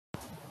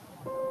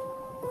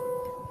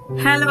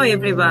Hello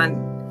everyone.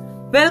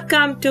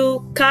 Welcome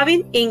to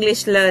Kavin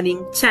English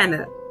Learning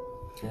channel.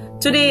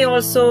 Today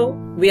also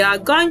we are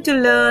going to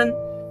learn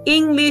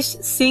English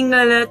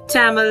Sinhala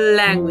Tamil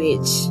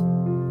language.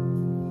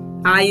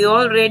 Are you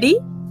all ready?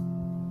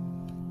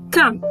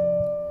 Come,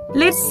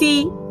 let's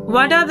see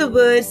what are the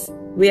words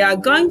we are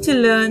going to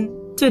learn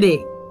today.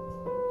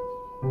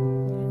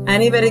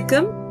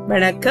 அனைவருக்கும்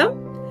வணக்கம்.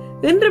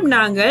 இன்றும்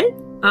நாங்கள்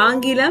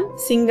ஆங்கிலம்,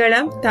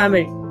 சிங்களம்,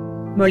 தமிழ்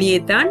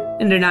மொழியைத்தான்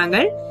இன்று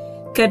நாங்கள்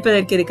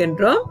කැපදක්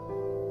ඉරකන්ටෝ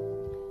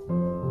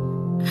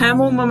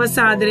හැමෝම මම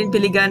සාදරෙන්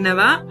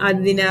පිළිගන්නවා. අද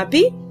දින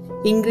අපි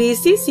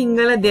ඉංග්‍රීසි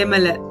සිංහල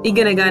දෙමළ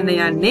ඉගෙන ගන්න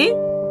යන්නේ.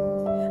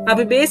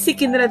 අපි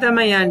බේසික් ඉඳලා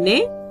තමයි යන්නේ.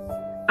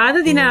 අද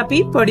දින අපි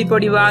පොඩි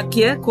පොඩි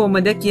වාක්‍ය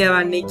කොහොමද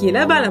කියවන්නේ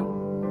කියලා බලමු.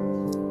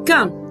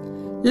 Come,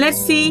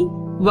 let's see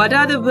what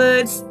are the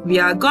words we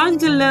are going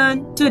to learn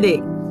today.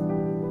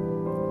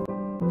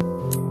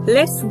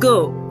 Let's go.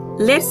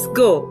 Let's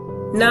go.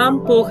 நாம்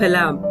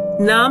போகலாம்.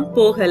 நாம்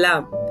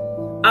போகலாம்.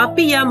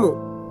 Api yamu.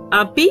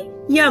 Api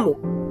yamu.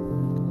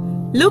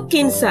 Look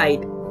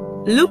inside.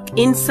 Look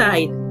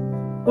inside.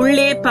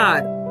 Ulle par.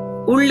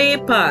 Ulle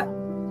par.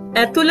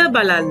 Athula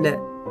balanna.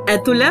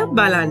 Athula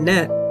balanna.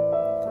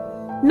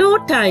 No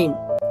time.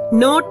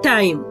 No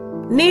time.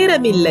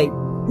 Neramillai.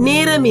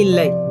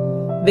 Neramillai.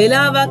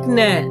 Velavak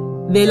na.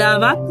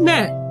 Velavak na.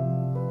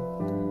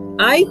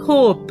 I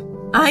hope.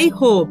 I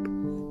hope.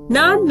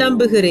 நான்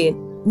நம்புகிறேன்.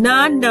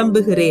 நான்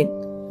நம்புகிறேன்.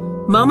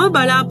 மம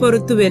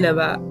பலாபொருத்து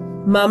வெனவா.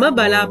 මම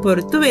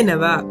බලාපොරොත්තු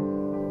වෙනවා.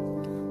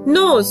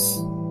 nose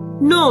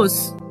nose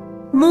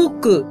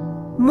மூக்கு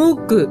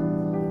மூக்கு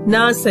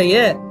நாசය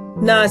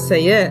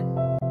நாசය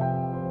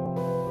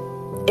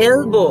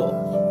elbow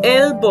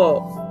elbow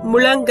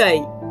முழங்கை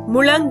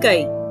முழங்கை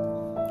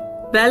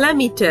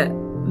velocmeter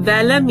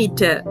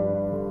velocmeter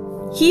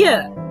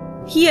here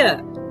here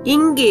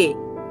இங்கே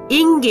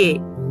இங்கே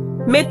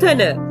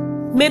மெத்தன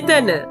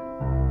மெத்தன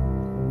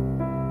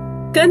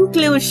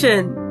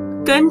conclusion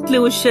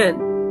conclusion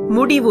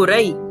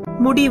முடிவுரை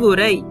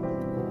முடிவுரை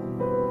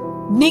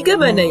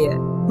நிகமனய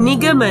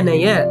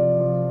நிகமனய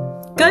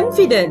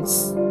confidence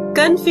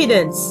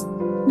confidence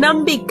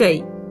நம்பிக்கை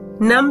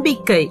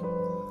நம்பிக்கை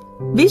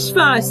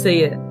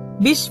விஸ்வாசய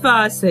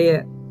விஸ்வாசய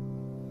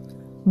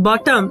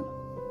bottom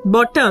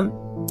bottom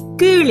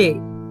கீழே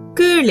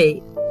கீழே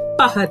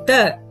பஹத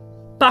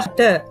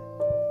பஹத.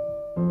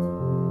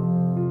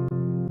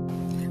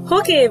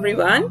 Okay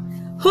everyone,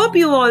 hope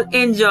you all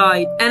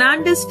enjoyed and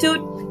understood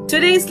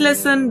today's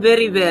lesson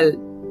very well.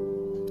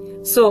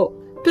 So,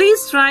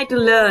 please try to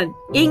learn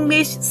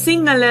English,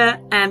 Sinhala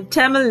and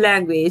Tamil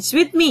language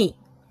with me.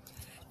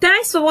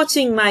 Thanks for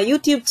watching my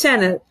YouTube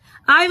channel.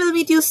 I will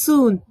meet you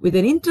soon with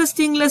an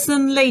interesting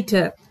lesson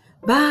later.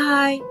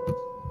 Bye.